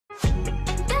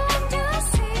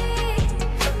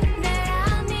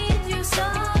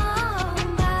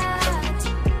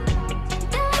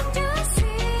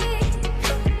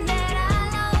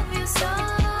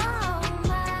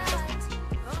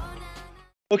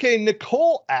Okay,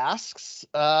 Nicole asks,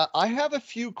 I have a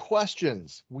few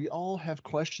questions. We all have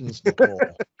questions, Nicole.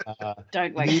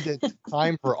 Don't We we? need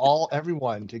time for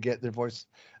everyone to get their voice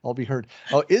all be heard.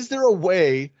 Oh, is there a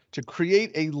way to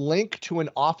create a link to an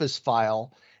Office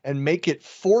file and make it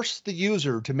force the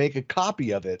user to make a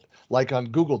copy of it, like on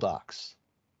Google Docs?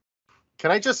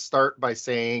 Can I just start by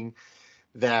saying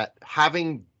that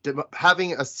having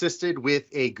assisted with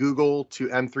a Google to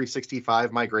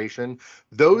M365 migration,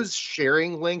 those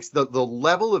sharing links, the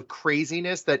level of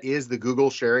craziness that is the Google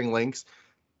sharing links,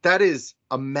 that is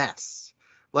a mess.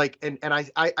 Like, and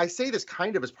I say this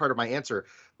kind of as part of my answer,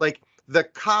 like the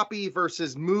copy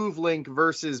versus move link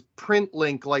versus print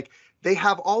link, like they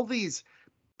have all these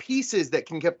pieces that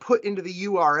can get put into the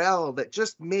URL that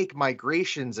just make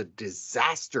migrations a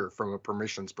disaster from a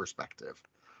permissions perspective.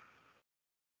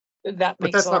 But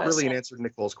that's not really an answer to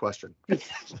Nicole's question.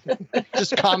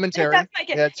 Just commentary.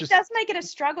 It does make it a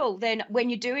struggle then when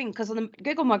you're doing, because on the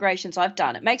Google migrations I've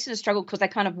done, it makes it a struggle because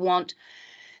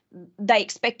they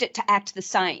expect it to act the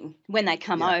same when they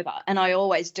come over. And I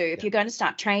always do. If you're going to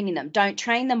start training them, don't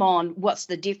train them on what's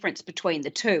the difference between the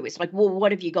two. It's like, well,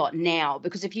 what have you got now?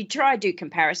 Because if you try to do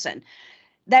comparison,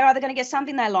 they're either going to get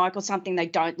something they like or something they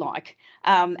don't like.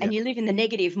 And you live in the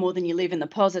negative more than you live in the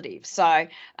positive. So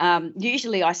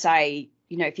usually I say,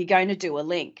 if you're going to do a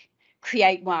link,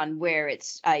 create one where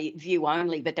it's a view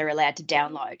only, but they're allowed to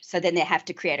download. So then they have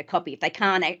to create a copy. If they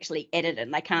can't actually edit it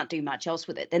and they can't do much else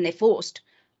with it, then they're forced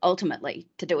ultimately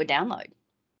to do a download.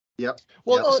 Yep.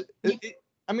 Well, in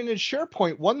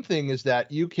SharePoint, one thing is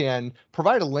that you can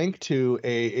provide a link to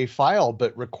a file,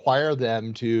 but require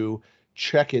them to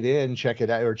check it in, check it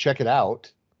out, or check it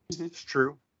out. It's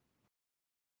true.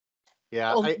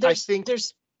 Yeah, well, I think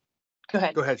there's. Go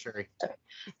ahead. Go ahead, Shari.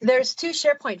 There's two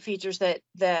SharePoint features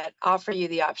that offer you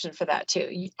the option for that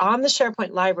too. On the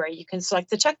SharePoint library, you can select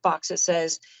the checkbox that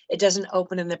says it doesn't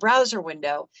open in the browser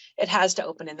window. It has to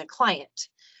open in the client.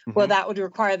 Well, that would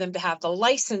require them to have the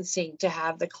licensing to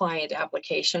have the client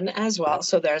application as well.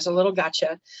 So there's a little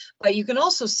gotcha. But you can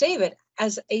also save it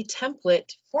as a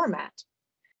template format.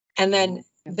 And then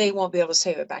they won't be able to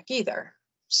save it back either.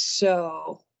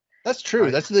 So that's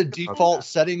true. That's the default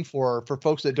setting for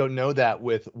folks that don't know that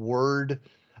with Word.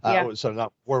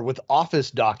 With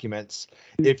Office documents.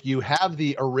 If you have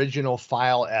the original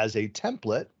file as a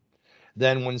template,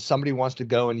 then when somebody wants to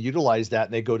go and utilize that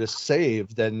and they go to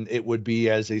save, then it would be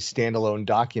as a standalone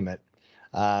document.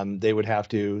 They would have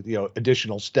to,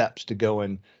 additional steps to go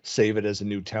and save it as a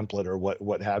new template or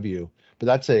what have you. But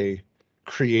that's a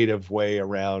creative way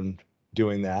around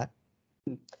doing that.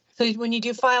 So when you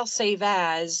do file save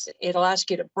as, it'll ask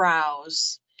you to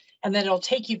browse, and then it'll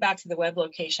take you back to the web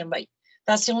location. But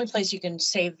that's the only place you can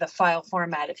save the file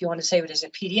format. If you want to save it as a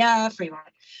PDF, or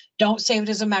don't save it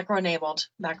as a macro enabled.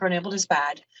 Macro enabled is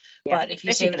bad, but if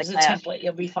you save it as a template,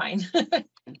 you'll be fine.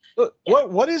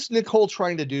 What is Nicole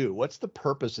trying to do? What's the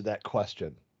purpose of that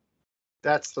question?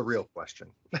 That's the real question.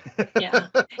 Yeah.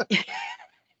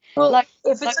 Well,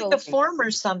 if it's like a form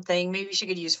or something, maybe she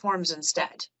could use forms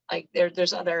instead. Like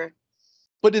there's other.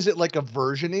 But is it like a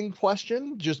versioning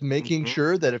question? Just making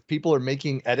sure that if people are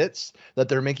making edits, that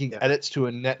they're making edits to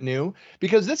a net new?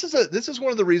 Because this is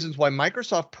one of the reasons why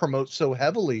Microsoft promotes so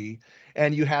heavily,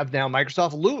 and you have now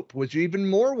Microsoft Loop, which even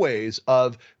more ways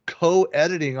of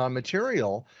co-editing on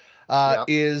material.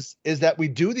 Is that we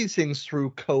do these things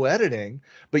through co-editing,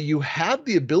 but you have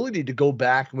the ability to go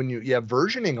back when you have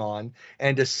versioning on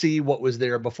and to see what was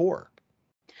there before.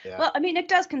 Yeah. Well, it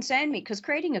does concern me because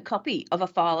creating a copy of a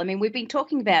file, we've been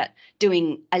talking about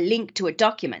doing a link to a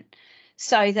document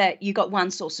so that you got one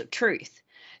source of truth.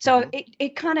 So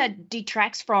it kind of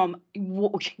detracts from,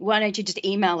 why don't you just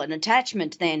email an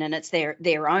attachment then and it's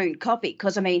their own copy?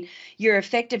 Because, you're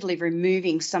effectively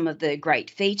removing some of the great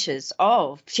features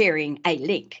of sharing a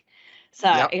link.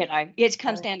 So, it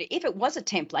comes down to, if it was a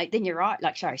template, then you're right,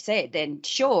 like Shari said, then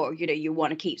sure, you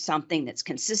want to keep something that's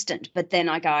consistent. But then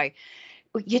I go,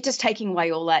 you're just taking away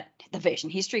all that, the version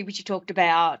history, which you talked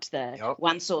about, the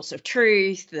one source of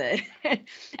truth,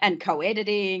 and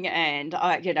co-editing, and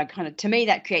kind of, to me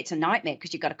that creates a nightmare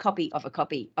because you've got a copy of a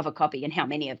copy of a copy, and how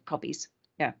many of copies?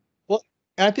 Yeah. Well,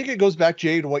 and I think it goes back,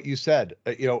 Jay, to what you said.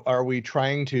 Are we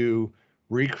trying to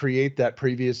recreate that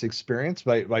previous experience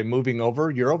by moving over?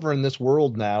 You're over in this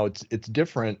world now. It's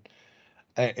different.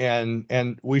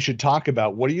 And we should talk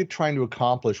about, what are you trying to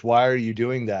accomplish? Why are you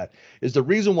doing that? Is the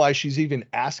reason why she's even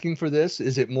asking for this,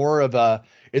 is it more of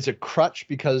it's a crutch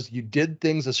because you did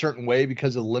things a certain way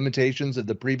because of the limitations of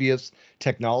the previous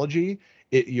technology?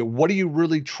 What are you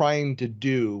really trying to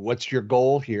do? What's your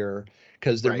goal here?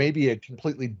 Because there may be a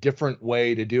completely different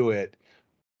way to do it.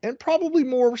 and probably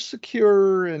more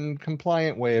secure and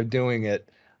compliant way of doing it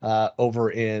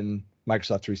over in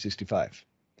Microsoft 365.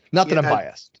 Not that I'm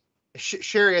biased.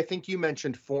 Shari, I think you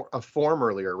mentioned a form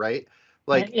earlier, right?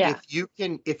 Like if you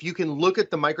can look at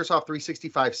the Microsoft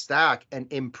 365 stack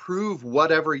and improve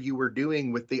whatever you were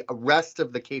doing with the rest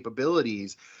of the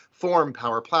capabilities, form,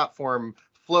 Power Platform,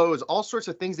 flows, all sorts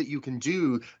of things that you can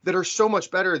do that are so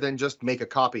much better than just make a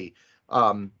copy.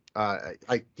 I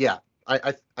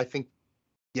think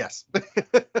yes.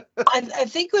 I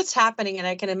think what's happening, and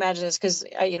I can imagine this because,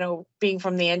 being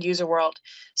from the end user world,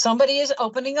 somebody is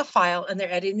opening a file and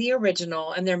they're editing the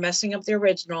original and they're messing up the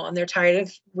original and they're tired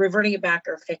of reverting it back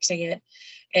or fixing it.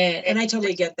 And I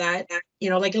totally get that,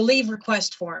 like a leave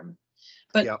request form.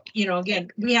 But, again,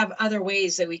 we have other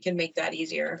ways that we can make that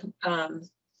easier.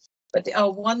 But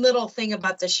one little thing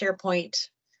about the SharePoint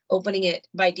opening it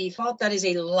by default, that is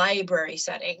a library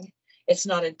setting. It's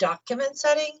not a document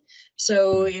setting.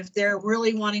 So if they're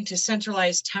really wanting to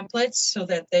centralize templates so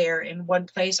that they're in one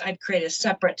place, I'd create a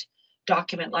separate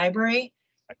document library,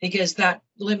 because that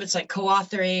limits like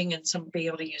co-authoring and some being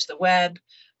able to use the web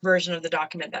version of the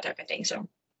document, that type of thing. So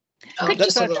could you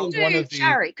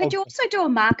also do a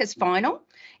Marcus final?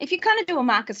 If you kind of do a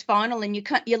Marcus final and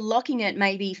you're locking it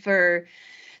maybe for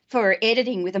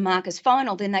editing with a Marcus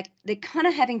final, then they're kind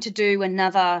of having to do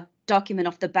another document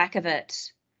off the back of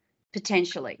it.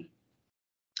 Potentially.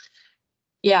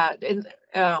 Yeah.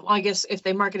 I guess if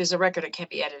they mark it as a record, it can't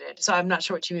be edited. So I'm not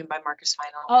sure what you mean by Marcus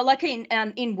final. Oh, like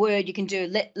in Word, you can do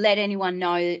let anyone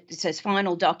know it says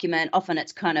final document. Often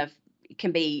it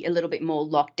can be a little bit more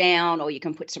locked down, or you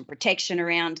can put some protection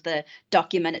around the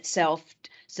document itself,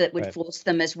 so that would force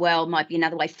them as well. Might be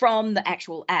another way from the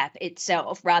actual app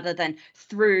itself rather than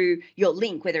through your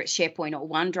link, whether it's SharePoint or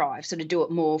OneDrive. So to do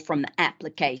it more from the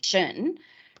application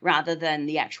rather than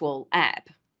the actual app.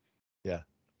 Yeah.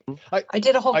 I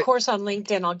did a whole course on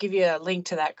LinkedIn. I'll give you a link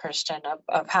to that, Christian,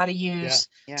 of how to use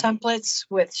templates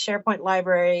with SharePoint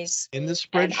libraries. In the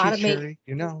spreadsheet, Shari,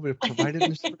 we've provided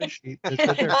in the spreadsheet.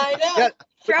 I know. Yeah.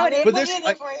 Throw it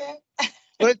in for you.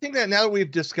 But I think that now that we've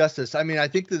discussed this, I mean, I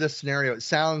think that this scenario, it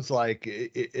sounds like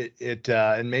it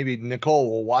and maybe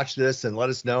Nicole will watch this and let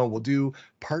us know. We'll do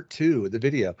part 2 of the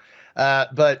video.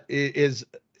 But it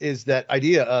is that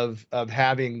idea of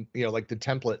having, like the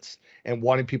templates and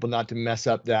wanting people not to mess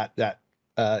up that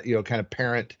kind of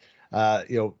parent,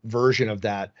 version of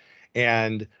that.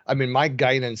 And I mean, my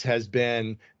guidance has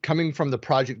been coming from the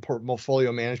project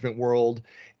portfolio management world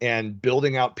and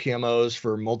building out PMOs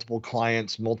for multiple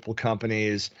clients, multiple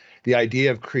companies. The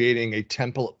idea of creating a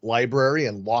template library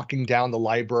and locking down the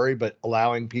library, but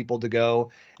allowing people to go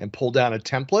and pull down a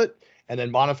template and then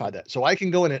modify that. So I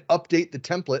can go in and update the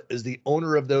template as the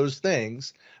owner of those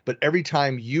things. But every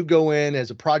time you go in as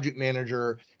a project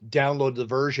manager, download the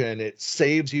version, it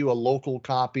saves you a local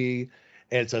copy.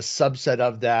 And it's a subset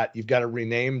of that. You've got to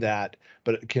rename that,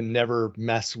 but it can never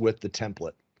mess with the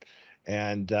template.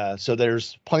 And so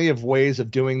there's plenty of ways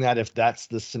of doing that if that's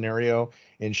the scenario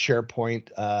in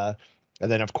SharePoint. And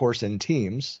then, of course, in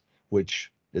Teams,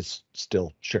 which is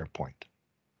still SharePoint.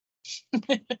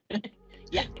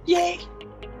 Yeah. Yay.